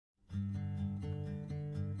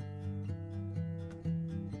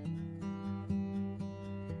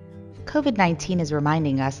COVID-19 is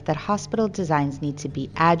reminding us that hospital designs need to be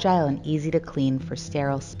agile and easy to clean for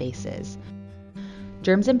sterile spaces.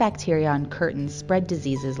 Germs and bacteria on curtains spread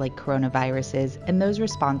diseases like coronaviruses and those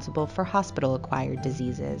responsible for hospital-acquired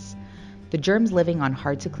diseases. The germs living on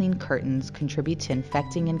hard-to-clean curtains contribute to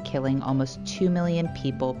infecting and killing almost 2 million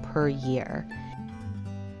people per year.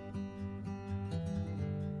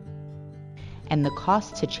 And the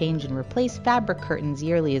cost to change and replace fabric curtains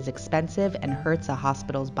yearly is expensive and hurts a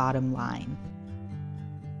hospital's bottom line.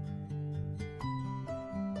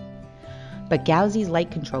 But Gauzy's light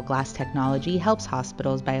control glass technology helps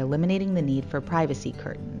hospitals by eliminating the need for privacy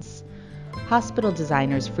curtains. Hospital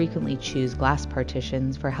designers frequently choose glass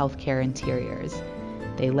partitions for healthcare interiors.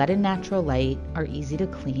 They let in natural light, are easy to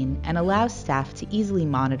clean, and allow staff to easily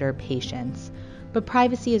monitor patients. But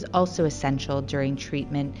privacy is also essential during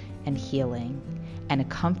treatment and healing, and a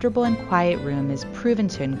comfortable and quiet room is proven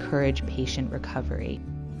to encourage patient recovery.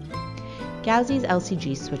 Gauzy's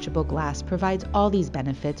LCG switchable glass provides all these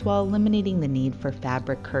benefits while eliminating the need for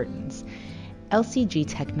fabric curtains. LCG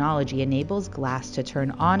technology enables glass to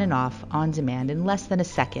turn on and off on demand in less than a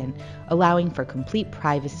second, allowing for complete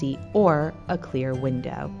privacy or a clear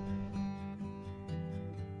window.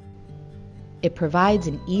 It provides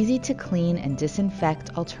an easy-to-clean and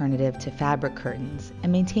disinfect alternative to fabric curtains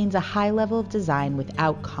and maintains a high level of design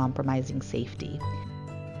without compromising safety.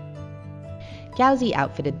 Gauzy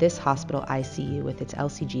outfitted this hospital ICU with its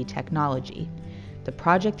LCG technology. The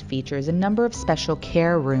project features a number of special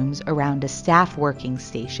care rooms around a staff working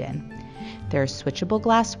station. There are switchable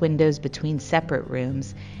glass windows between separate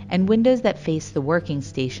rooms and windows that face the working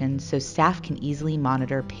station so staff can easily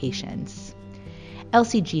monitor patients.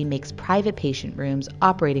 LCG makes private patient rooms,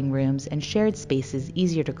 operating rooms, and shared spaces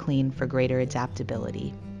easier to clean for greater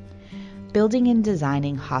adaptability. Building and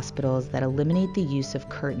designing hospitals that eliminate the use of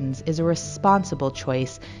curtains is a responsible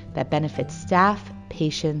choice that benefits staff,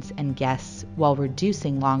 patients, and guests while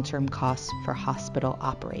reducing long-term costs for hospital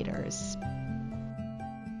operators.